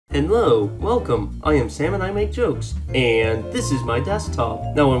Hello, welcome. I am Sam and I make jokes, and this is my desktop.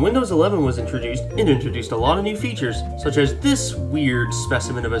 Now when Windows 11 was introduced, it introduced a lot of new features, such as this weird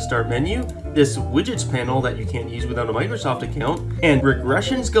specimen of a start menu, this widgets panel that you can't use without a Microsoft account, and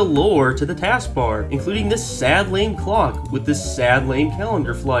regressions galore to the taskbar, including this sad lame clock with this sad lame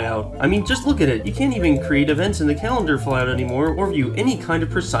calendar flyout. I mean, just look at it. You can't even create events in the calendar flyout anymore or view any kind of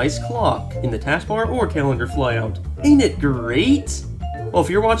precise clock in the taskbar or calendar flyout. Ain't it great? Well, if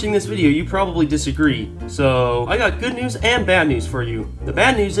you're watching this video, you probably disagree, so I got good news and bad news for you. The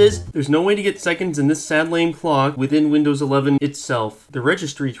bad news is, there's no way to get seconds in this sad lame clock within Windows 11 itself. The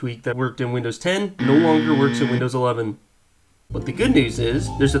registry tweak that worked in Windows 10 no longer works in Windows 11. But the good news is,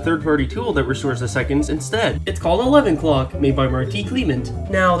 there's a third-party tool that restores the seconds instead. It's called ElevenClock, made by Marty Clement.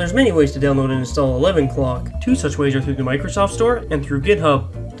 Now, there's many ways to download and install ElevenClock. Two such ways are through the Microsoft Store and through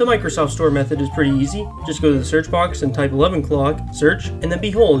GitHub. The Microsoft Store method is pretty easy. Just go to the search box and type ElevenClock, search, and then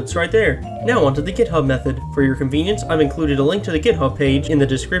behold, it's right there. Now onto the GitHub method. For your convenience, I've included a link to the GitHub page in the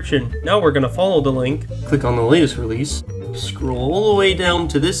description. Now we're going to follow the link, click on the latest release, scroll all the way down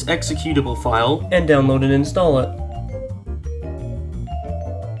to this executable file, and download and install it.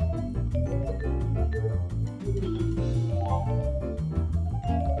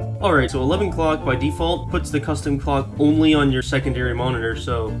 Alright, so ElevenClock by default puts the custom clock only on your secondary monitor,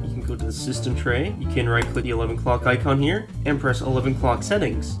 so you can go to the system tray, you can right click the ElevenClock icon here, and press ElevenClock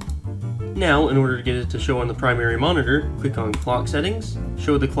settings. Now, in order to get it to show on the primary monitor, click on clock settings,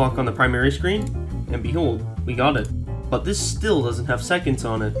 show the clock on the primary screen, and behold, we got it. But this still doesn't have seconds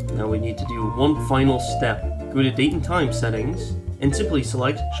on it. Now we need to do one final step. Go to date and time settings, and simply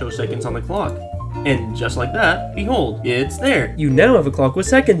select show seconds on the clock. And just like that, behold, it's there! You now have a clock with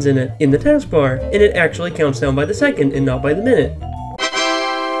seconds in it, in the taskbar, and it actually counts down by the second and not by the minute.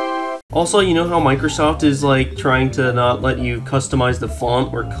 Also, you know how Microsoft is like trying to not let you customize the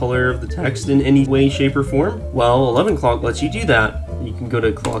font or color of the text in any way, shape, or form? Well, ElevenClock lets you do that. You can go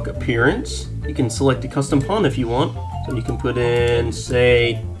to clock appearance, you can select a custom font if you want, so you can put in,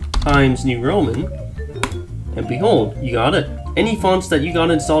 say, Times New Roman, and behold, you got it. Any fonts that you got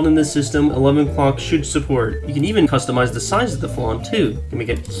installed in this system, ElevenClock should support. You can even customize the size of the font too. You can make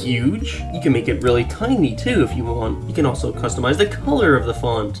it huge, you can make it really tiny too if you want. You can also customize the color of the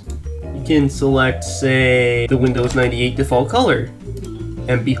font. You can select, say, the Windows 98 default color.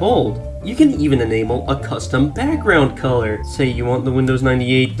 And behold, you can even enable a custom background color. Say you want the Windows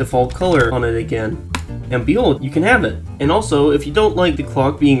 98 default color on it again. And behold, you can have it. And also, if you don't like the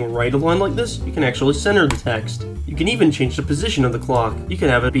clock being right aligned like this, you can actually center the text. You can even change the position of the clock. You can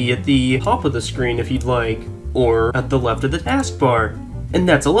have it be at the top of the screen if you'd like, or at the left of the taskbar. And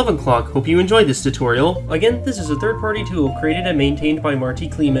that's ElevenClock. Hope you enjoyed this tutorial. Again, this is a third-party tool created and maintained by Marty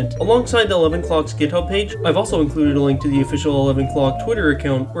Clement. Alongside the ElevenClock's GitHub page, I've also included a link to the official ElevenClock Twitter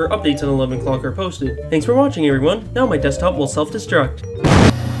account where updates on ElevenClock are posted. Thanks for watching, everyone. Now my desktop will self-destruct.